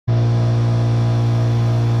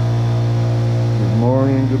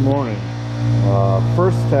Good morning.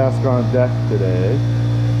 First task on deck today,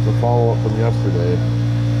 to follow up from yesterday,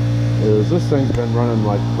 is this thing's been running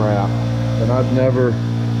like crap, and I've never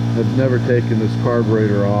taken this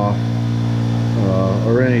carburetor off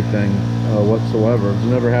or anything whatsoever. I've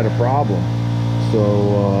never had a problem.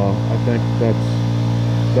 So I think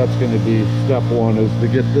that's going to be step one, is to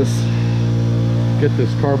get this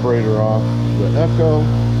carburetor off the Echo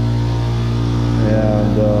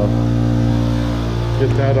and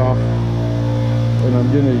get that off. And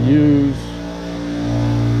I'm going to use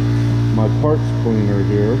my parts cleaner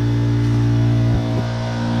here,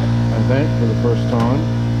 I think, for the first time,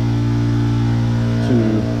 to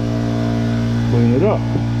clean it up.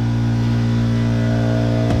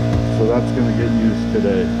 So that's going to get used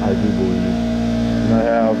today, I do believe. And I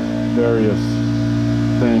have various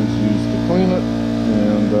things used to clean it,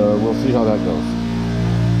 and we'll see how that goes.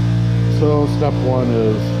 So step one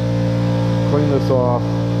is clean this off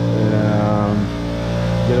and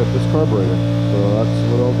get at this carburetor. So that's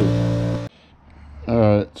what I'll do.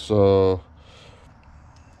 Alright, so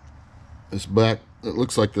this back, it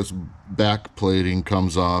looks like this back plating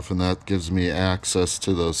comes off, and that gives me access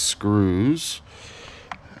to those screws.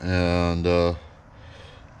 And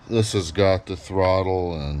this has got the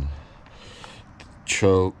throttle and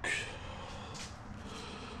choke.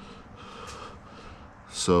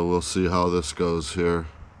 So we'll see how this goes here.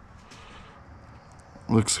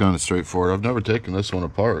 Looks kind of straightforward. I've never taken this one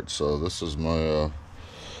apart, so this is my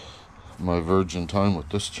my virgin time with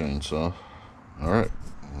this chainsaw. Alright,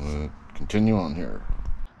 we'll continue on here.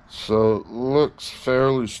 So it looks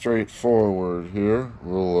fairly straightforward here.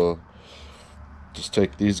 We'll just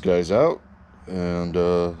take these guys out and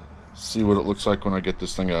see what it looks like when I get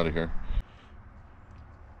this thing out of here.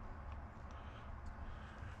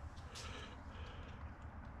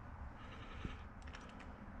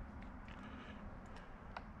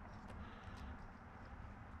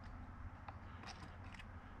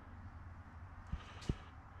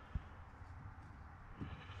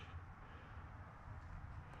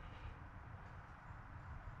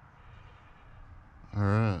 All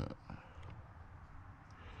right.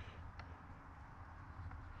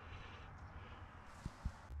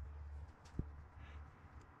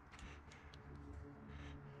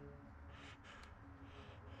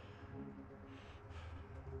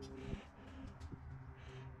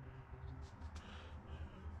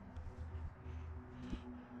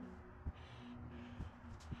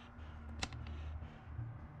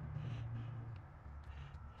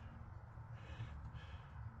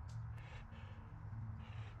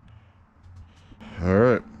 All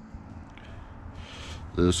right.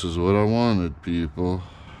 This is what I wanted, people.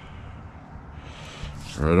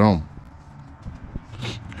 Right on.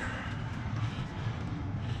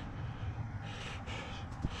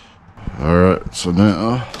 All right, so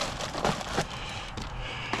now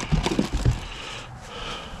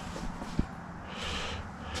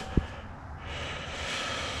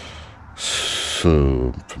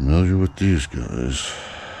so familiar with these guys.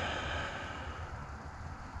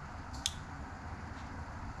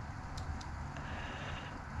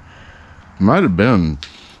 Might have been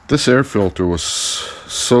this air filter was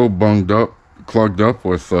so clogged up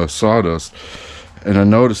with sawdust, and I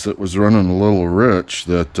noticed it was running a little rich,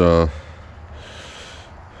 that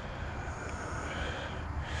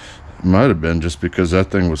might have been just because that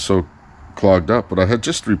thing was so clogged up. But I had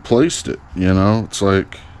just replaced it, you know. It's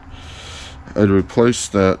like I'd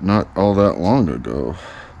replaced that not all that long ago.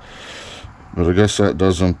 But I guess that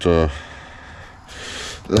doesn't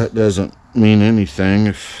mean anything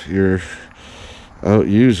if you're out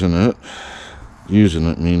using it. Using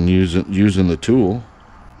it mean using the tool.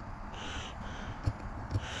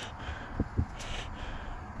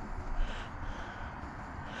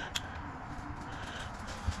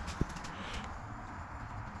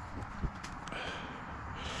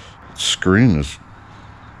 Screen is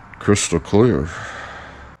crystal clear.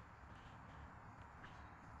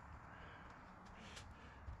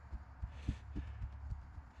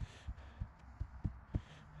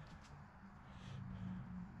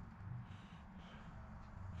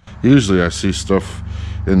 Usually I see stuff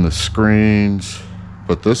in the screens,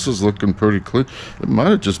 but this is looking pretty clean. It might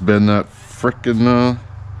have just been that frickin'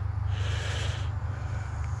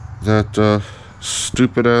 that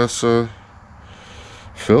stupid ass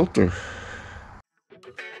filter.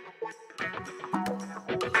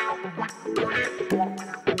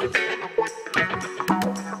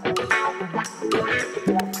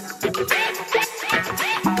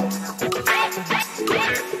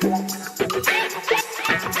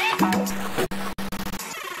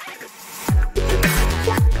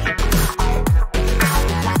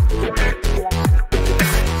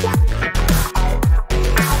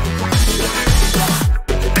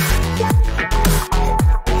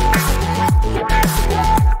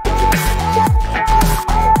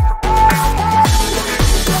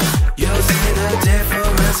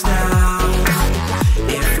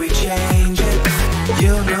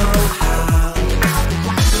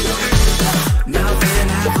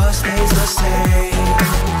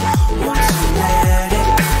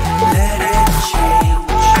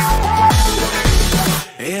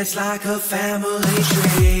 like a family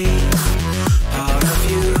tree, part of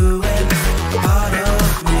you and part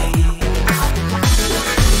of me.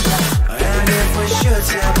 And if we should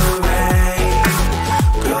separate,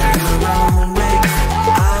 go your own way,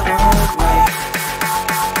 I won't wait.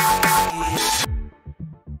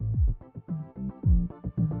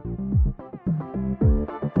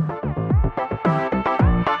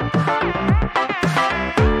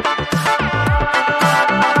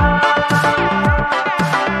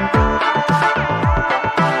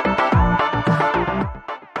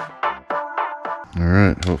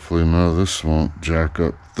 Alright, hopefully none of this won't jack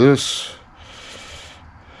up this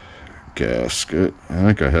gasket. I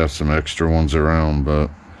think I have some extra ones around,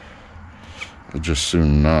 but I just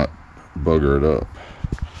soon not bugger it up.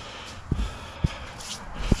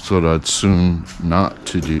 So that I'd soon not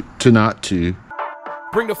to do, not to.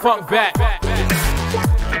 Bring the funk back.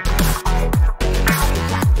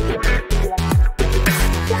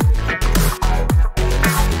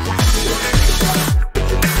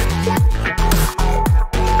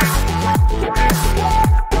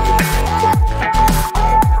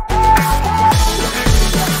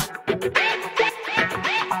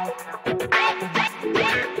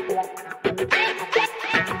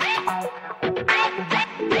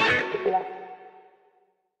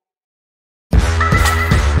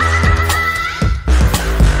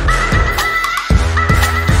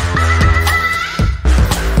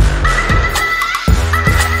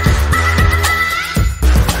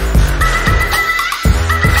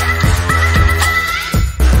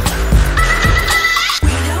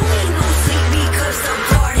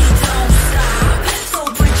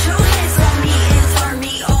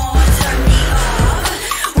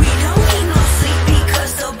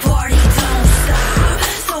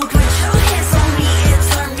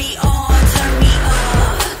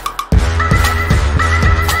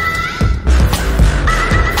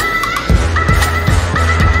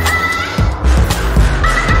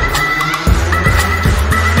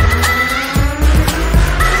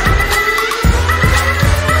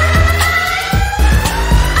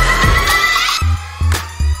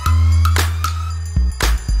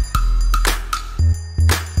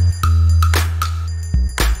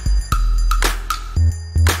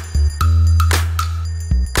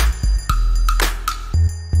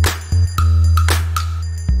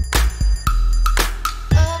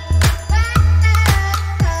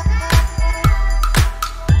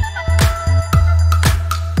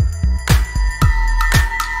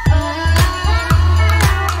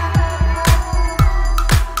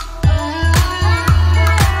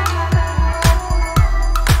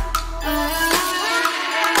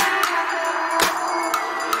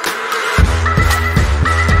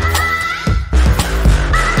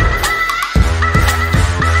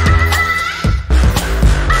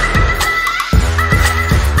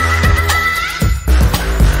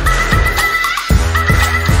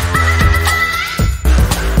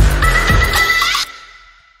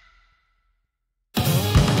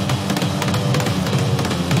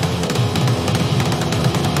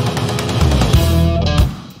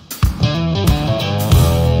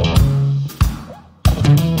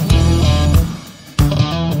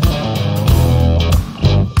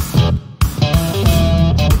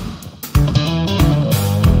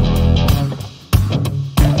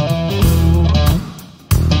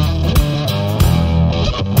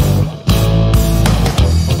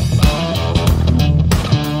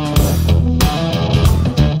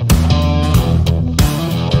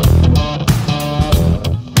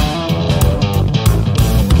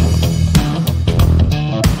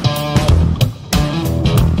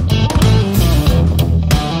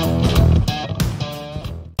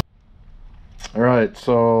 Alright,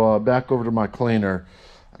 so back over to my cleaner.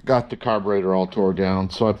 I got the carburetor all tore down,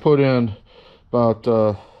 so I put in about,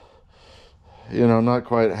 you know, not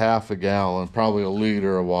quite half a gallon, probably a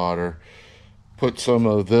liter of water. Put some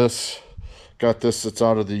of this, got this that's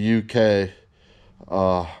out of the UK,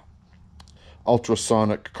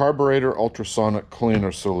 ultrasonic, carburetor ultrasonic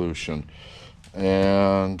cleaner solution.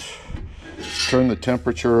 And turn the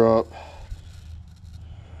temperature up.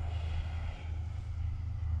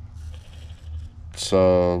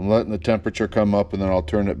 So I'm letting the temperature come up, and then I'll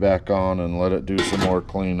turn it back on and let it do some more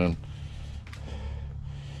cleaning.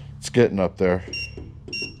 It's getting up there.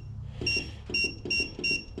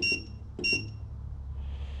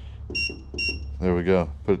 There we go.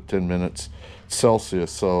 Put it 10 minutes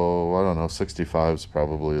Celsius, so I don't know, 65 is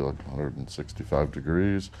probably like 165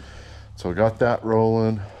 degrees. So I got that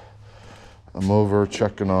rolling. I'm over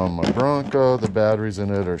checking on my Bronco. The batteries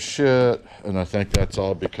in it are shit, and I think that's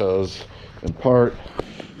all because, in part,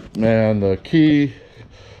 man, the key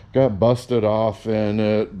got busted off in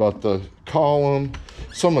it, but the column,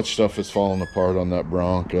 so much stuff is falling apart on that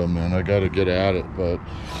Bronco, man. I got to get at it, but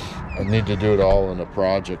I need to do it all in a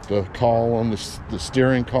project. The column, the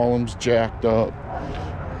steering column's jacked up.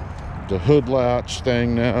 The hood latch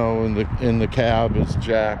thing now in the cab is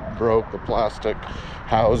jacked, broke. The plastic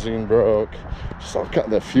housing broke. Just all kind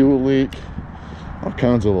of, the fuel leak, all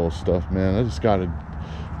kinds of little stuff, man. I just got to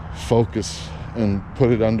focus and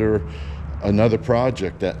put it under another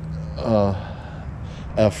project, that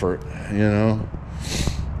effort, you know.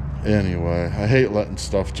 Anyway, I hate letting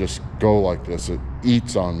stuff just go like this. It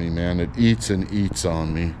eats on me, man. It eats and eats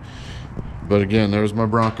on me. But again, there's my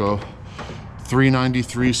Bronco,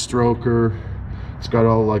 393 stroker. It's got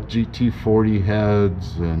all like GT40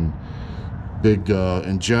 heads and big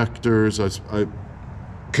injectors. I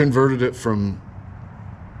converted it from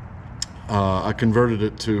I converted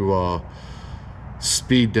it to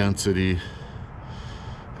speed density,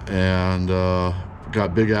 and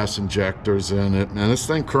got big ass injectors in it. Man, this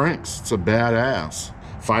thing cranks. It's a badass.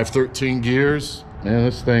 513 gears. Man,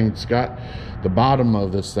 this thing's got, the bottom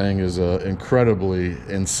of this thing is incredibly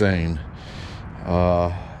insane.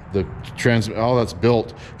 The all that's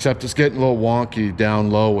built, except it's getting a little wonky down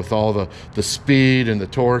low with all the speed and the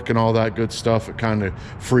torque and all that good stuff. It kind of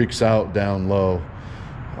freaks out down low,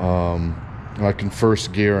 like in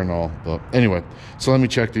first gear and all. But anyway, so let me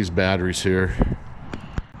check these batteries here.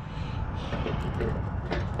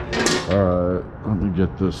 All right, let me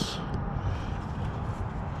get this.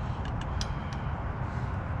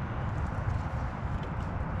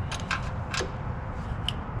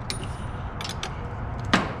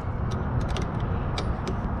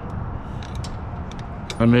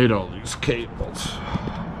 I made all these cables.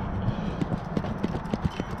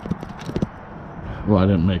 Well, I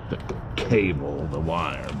didn't make the cable, the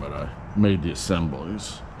wire, but I made the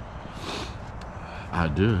assemblies. I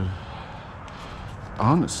did.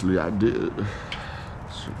 Honestly, I did.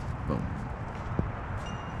 So, boom.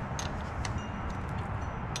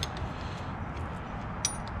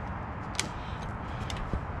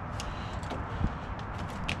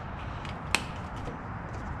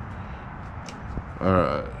 All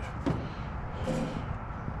right.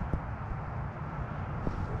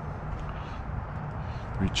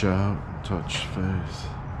 Reach out and touch face.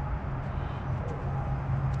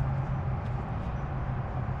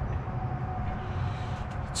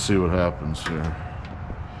 Let's see what happens here.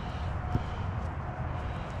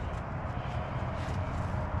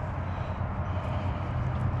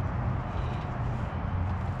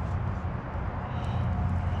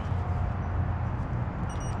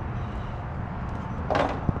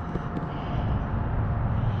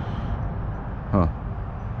 Huh.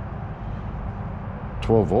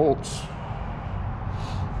 12 volts.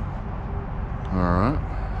 All right.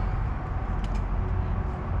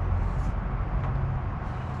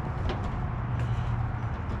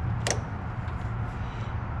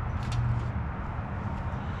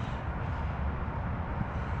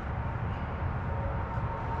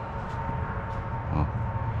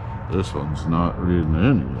 This one's not reading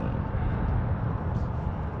anything.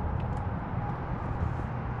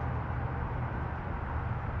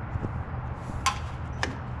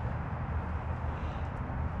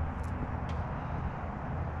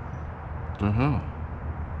 What the hell?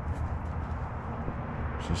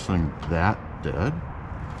 Is this thing that dead?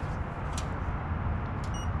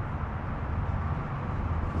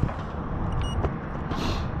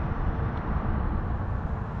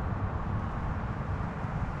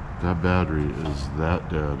 That battery is that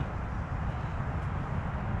dead.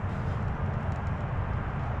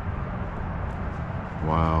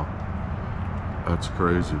 Wow, that's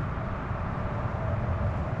crazy.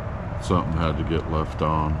 Something had to get left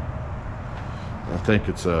on. I think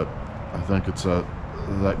it's that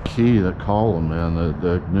key, that column, man,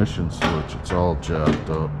 the ignition switch. It's all jacked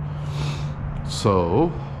up.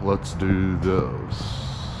 So let's do this.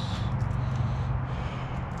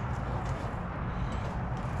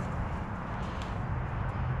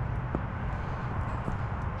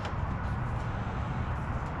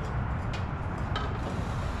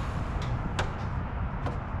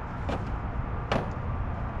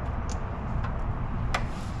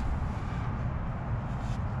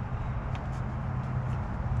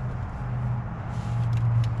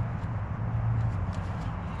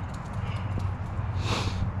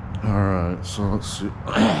 Alright, so let's see.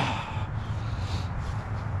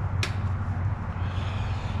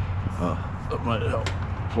 That might help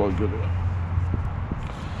plug it in.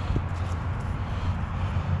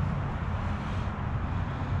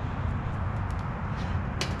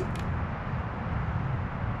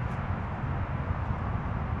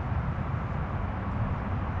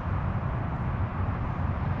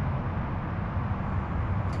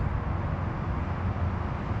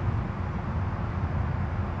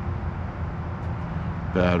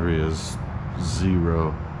 battery is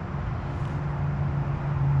 0.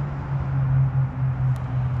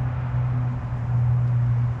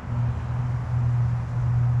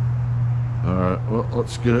 Alright, well,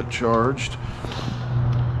 let's get it charged.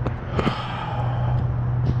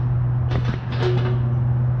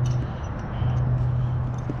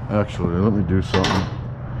 Actually, let me do something.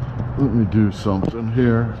 Let me do something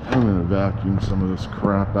here. I'm going to vacuum some of this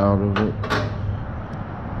crap out of it.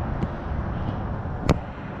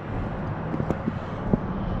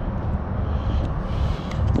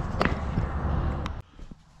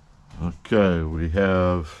 Okay, we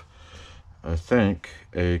have, I think,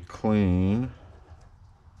 a clean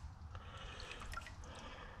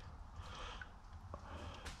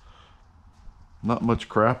not much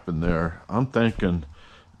crap in there. I'm thinking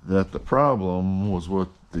that the problem was with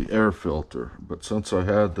the air filter, but since I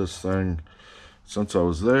had this thing since I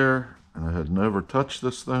was there and I had never touched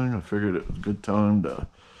this thing, I figured it was a good time to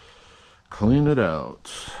clean it out.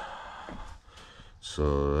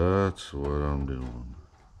 So that's what I'm doing.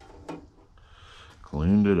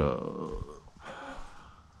 Cleaned it up.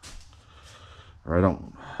 Right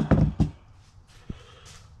on.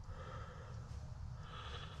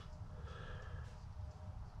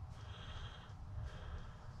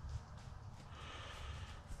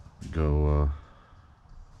 Go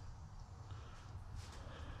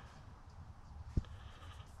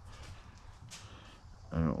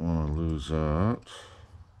I don't want to lose that.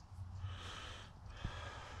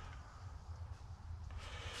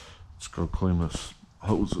 Let's go clean this,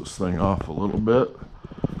 hose this thing off a little bit.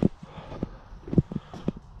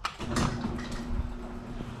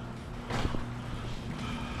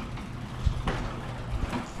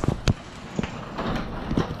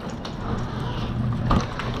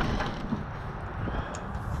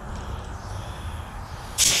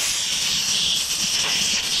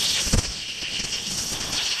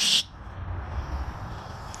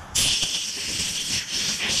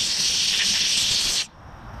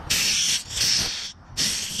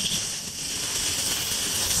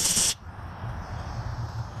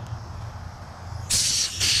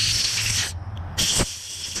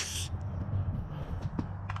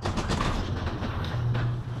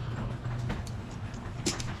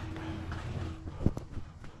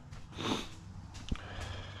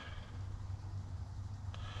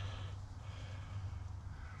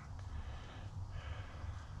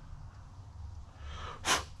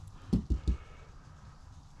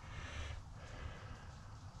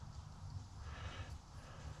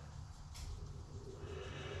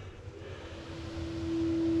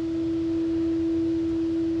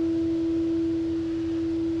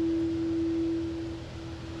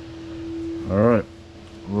 All right,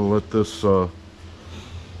 we'll let this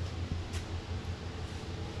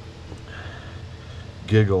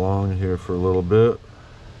gig along here for a little bit.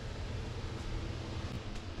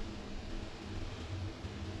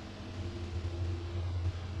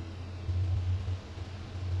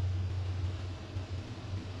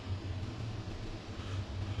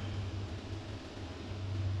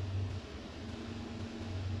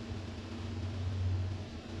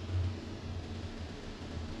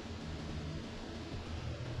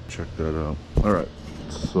 Check that out. All right,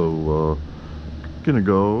 so gonna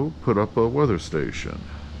go put up a weather station.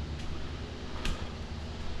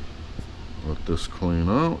 Let this clean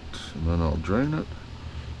out and then I'll drain it.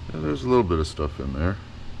 Yeah, there's a little bit of stuff in there.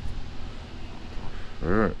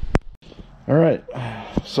 All right,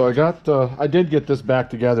 so I did get this back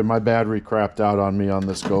together. My battery crapped out on me on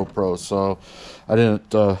this GoPro, so I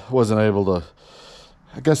wasn't able to,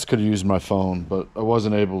 I guess I could have used my phone, but I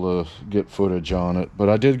wasn't able to get footage on it. But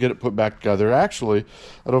I did get it put back together. Actually,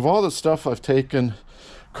 out of all the stuff I've taken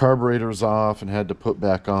carburetors off and had to put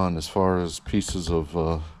back on, as far as pieces of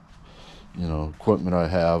you know, equipment I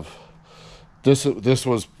have, this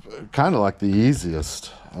was kind of like the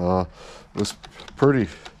easiest. It was pretty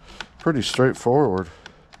straightforward.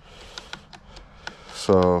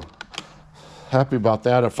 So happy about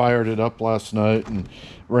that. I fired it up last night and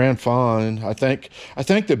ran fine. I think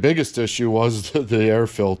the biggest issue was the air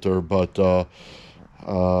filter, but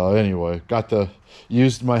anyway,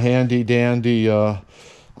 used my handy dandy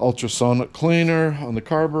ultrasonic cleaner on the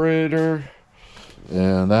carburetor,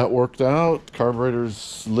 and that worked out.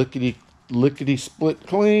 Carburetor's lickety split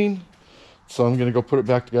clean. So I'm gonna go put it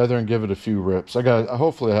back together and give it a few rips.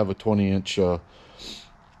 Hopefully I have a 20-inch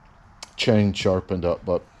chain sharpened up,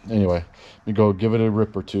 but anyway, let me go give it a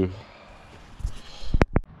rip or two.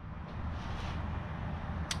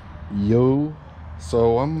 Yo,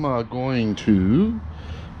 so I'm going to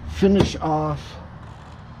finish off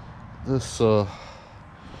this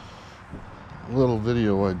little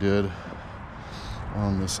video I did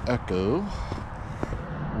on this Echo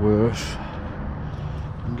with,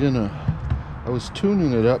 I was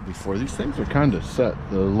tuning it up before. These things are kind of set.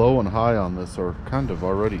 The low and high on this are kind of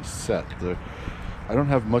already set. I don't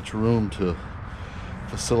have much room to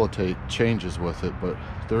facilitate changes with it, but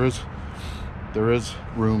there is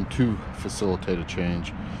room to facilitate a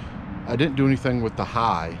change. I didn't do anything with the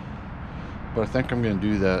high, but I think I'm going to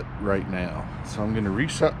do that right now. So I'm going to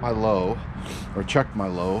reset my low, or check my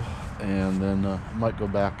low, and then I might go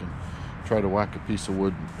back and try to whack a piece of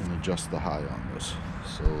wood and adjust the high on this.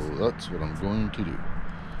 So that's what I'm going to do.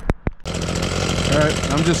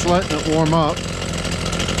 Alright, I'm just letting it warm up.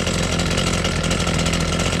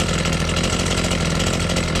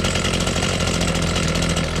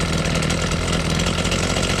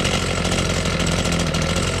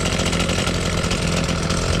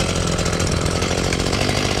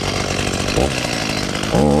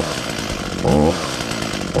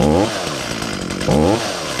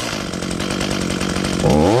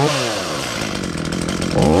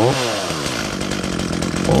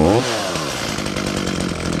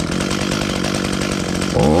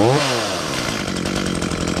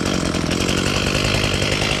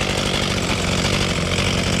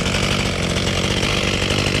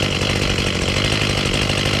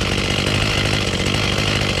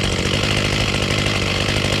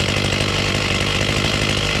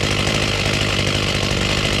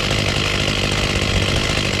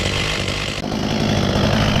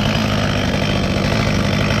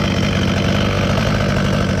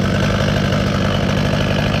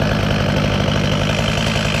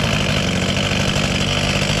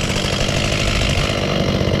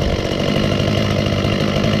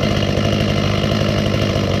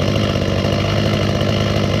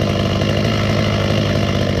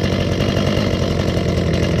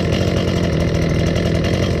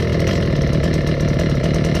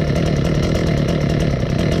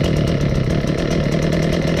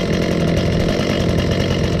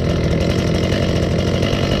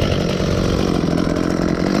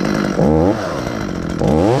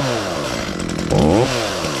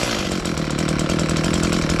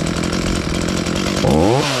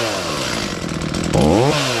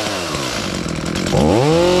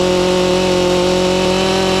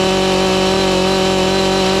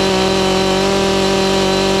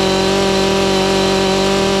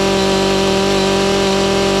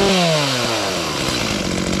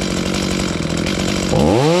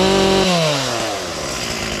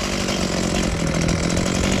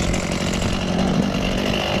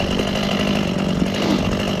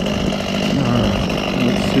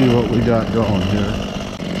 See what we got going here.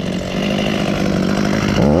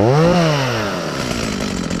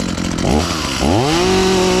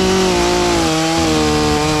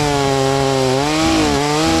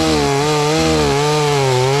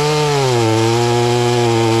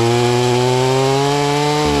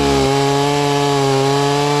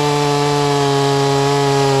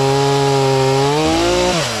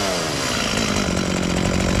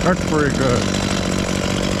 That's pretty good.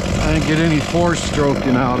 I didn't get any force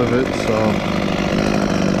stroking out of it, so.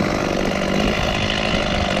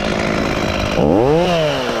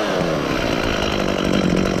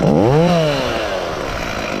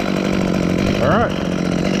 All right,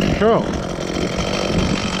 cool.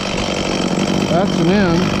 That's an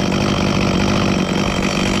end.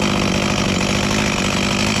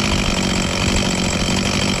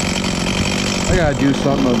 I gotta do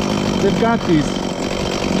something. They've got these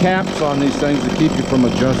caps on these things to keep you from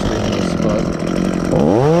adjusting this, but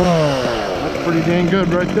that's pretty dang good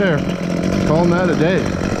right there. Calling that a day.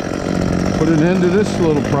 Put an end to this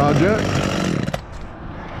little project.